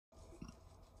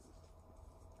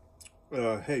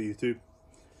Hey YouTube,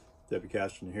 Debbie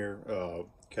Cashton here.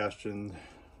 Cashton,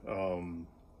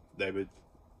 David,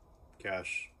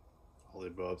 Cash, all the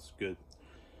above's good.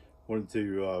 Wanted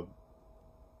to,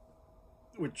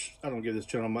 which I don't give this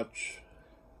channel much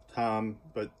time,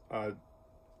 but I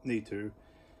need to.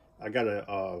 I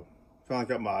finally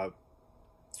got my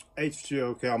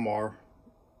H20 Kalmar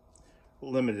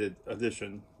limited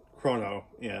edition Chrono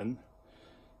in,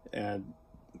 and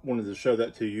wanted to show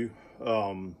that to you.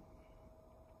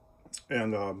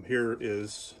 Here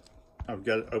is, I've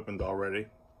got it opened already.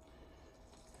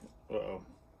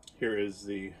 Here is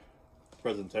the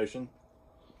presentation.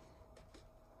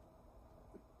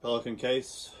 Pelican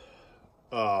case.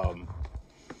 I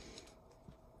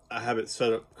have it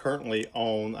set up currently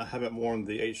on, I haven't worn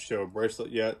the H20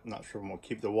 bracelet yet. I'm not sure I'm going to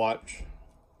keep the watch,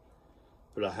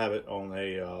 but I have it on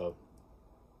a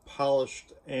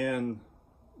polished and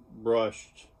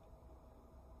brushed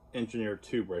Engineer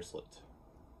 2 bracelet.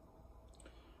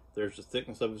 There's the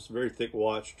thickness of it. It's a very thick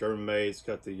watch, German made. It's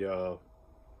got the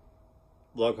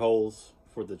lug holes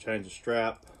for the change of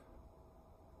strap,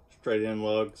 straight in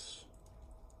lugs,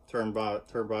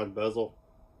 turbine bezel,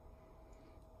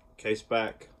 case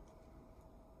back.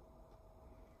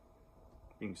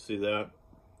 You can see that.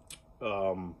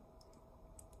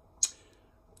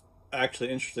 Actually,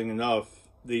 interesting enough,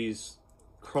 these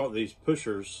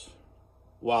pushers,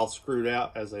 while screwed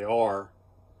out as they are,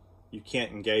 you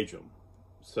can't engage them.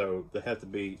 So they have to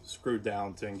be screwed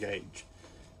down to engage.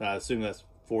 And I assume that's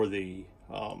for the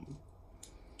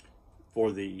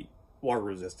water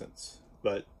resistance.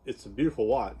 But it's a beautiful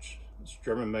watch. It's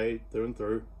German made through and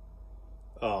through.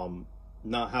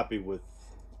 Not happy with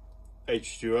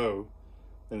H20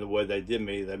 and the way they did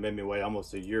me. They made me wait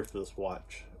almost a year for this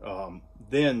watch.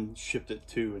 Then shipped it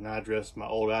to an address, my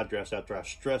old address, after I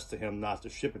stressed to him not to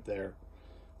ship it there.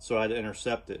 So I had to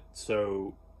intercept it.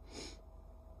 So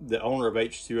the owner of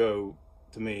H20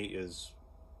 to me is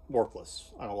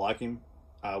worthless. I don't like him.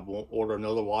 I won't order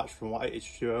another watch from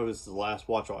H20. This is the last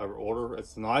watch I'll ever order.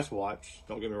 It's a nice watch.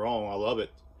 Don't get me wrong. I love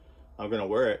it. I'm going to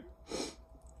wear it.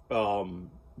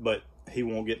 But he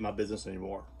won't get my business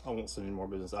anymore. I won't send any more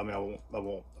business. I mean, I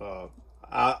won't.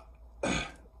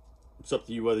 It's up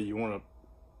to you whether you want to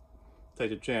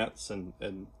take a chance and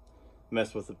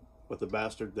mess with the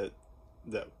bastard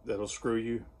that'll screw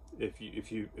you. If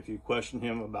you question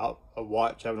him about a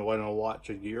watch, having to wait on a watch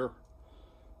a year,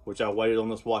 which I waited on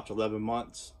this watch 11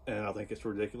 months, and I think it's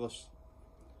ridiculous.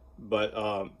 But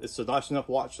it's a nice enough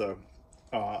watch though.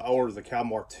 I ordered the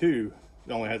Kalmar 2,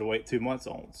 I only had to wait 2 months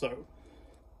on, so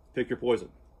pick your poison.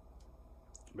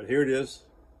 But here it is.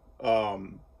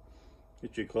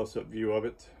 Get you a close-up view of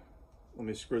it. Let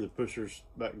me screw the pushers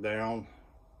back down,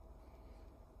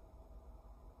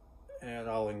 and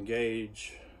I'll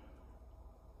engage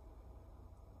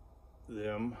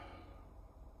them.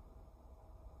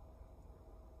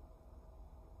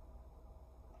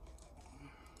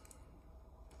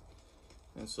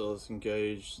 And so let's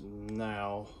engage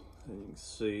now, and you can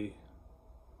see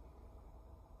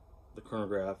the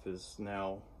chronograph is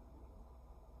now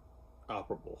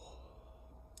operable.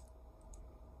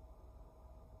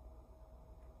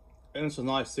 And it's a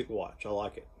nice thick watch. I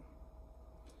like it.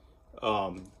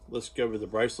 Let's go over the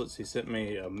bracelets. He sent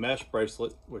me a mesh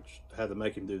bracelet, which I had to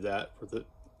make him do that for the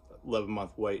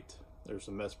 11-month wait. There's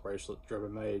a mesh bracelet,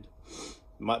 German made.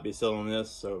 Might be selling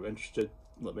this, so if interested,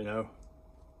 let me know.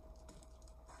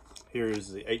 Here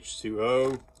is the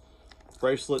H20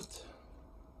 bracelet.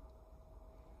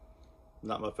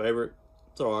 Not my favorite.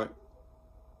 It's alright.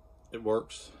 It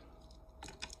works.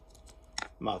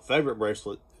 My favorite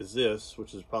bracelet is this,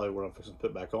 which is probably what I'm fixing to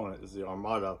put back on it, is the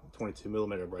Armada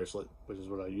 22mm bracelet, which is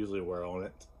what I usually wear on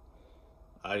it.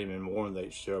 I haven't even worn the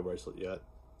H20 bracelet yet.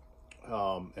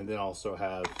 And then I also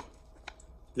have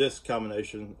this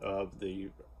combination of the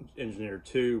Engineer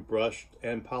 2 brushed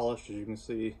and polished, as you can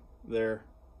see there.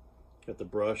 Got the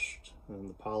brushed and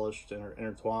the polished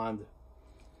intertwined.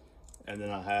 And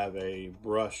then I have a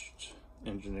brushed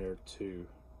Engineer 2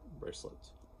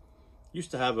 bracelet.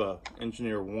 Used to have a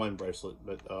Engineer 1 bracelet,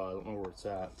 but I don't know where it's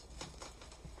at.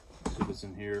 Let's see if it's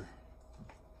in here.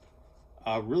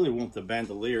 I really want the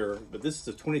bandolier, but this is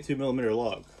a 22mm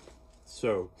lug.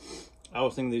 So I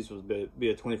was thinking these would be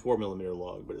a 24mm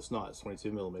lug, but it's not. It's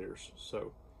 22mm.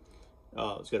 So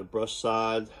it's got a brush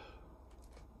side,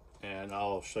 and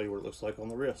I'll show you what it looks like on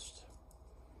the wrist.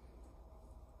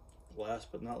 Last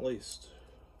but not least,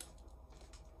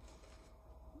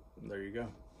 there you go.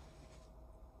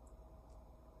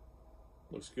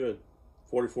 Looks good.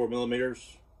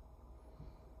 44mm.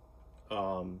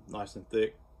 Nice and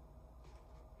thick.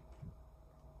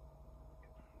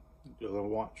 Good little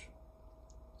watch.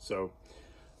 So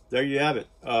there you have it.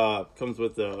 Comes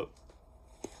with the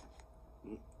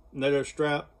NATO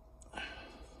strap.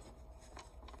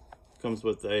 Comes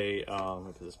with a, let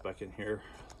me put this back in here.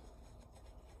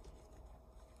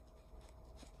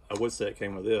 I would say it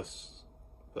came with this,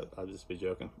 but I'd just be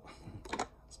joking.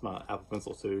 It's my Apple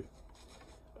Pencil too.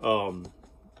 Comes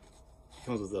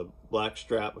with a black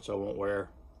strap, which I won't wear.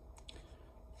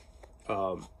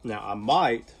 Now I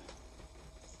might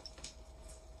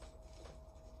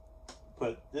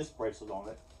put this bracelet on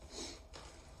it.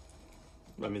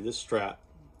 I mean, this strap,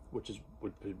 which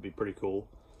would be pretty cool.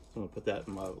 So I'm gonna put that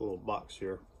in my little box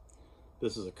here.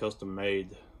 This is a custom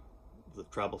made, the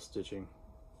travel stitching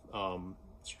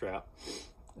strap,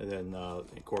 and then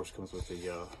of course comes with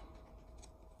the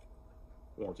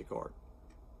warranty card.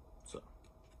 So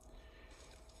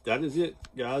that is it,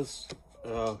 guys.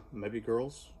 Maybe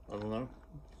girls, I don't know.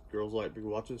 Girls like big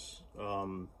watches.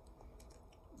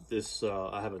 This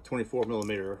I have a 24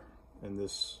 millimeter in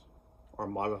this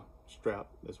Armada strap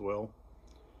as well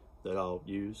that I'll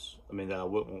use. I mean, that I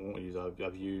won't use.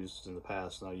 I've used in the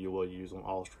past, and I will use on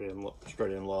all straight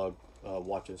in lug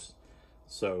watches.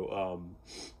 So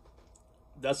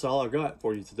that's all I got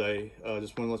for you today.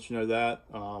 Just want to let you know that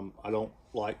I don't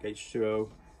like H20,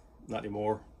 not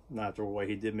anymore. Not after the way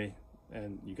he did me,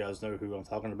 and you guys know who I'm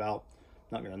talking about.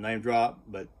 Not going to name drop,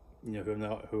 but you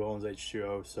know who owns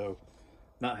H20. So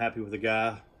not happy with the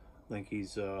guy. I think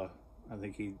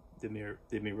he did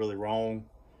me really wrong.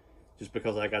 Just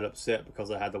because I got upset because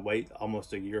I had to wait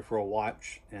almost a year for a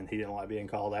watch, and he didn't like being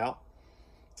called out.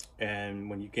 And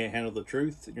when you can't handle the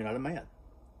truth, you're not a man.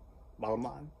 Bottom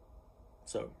line.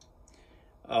 So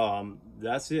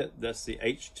that's it. That's the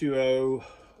H20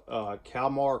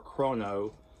 Kalmar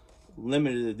Chrono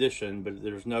limited edition, but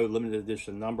there's no limited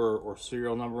edition number or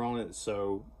serial number on it.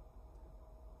 So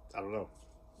I don't know.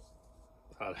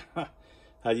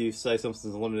 How do you say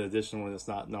something's a limited edition when it's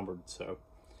not numbered? So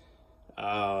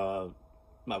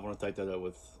might want to take that up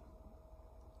with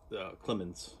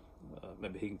Clemens.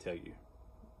 Maybe he can tell you.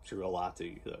 Sure, he'll lie to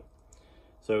you though.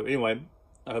 So anyway,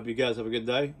 I hope you guys have a good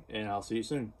day, and I'll see you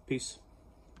soon. Peace.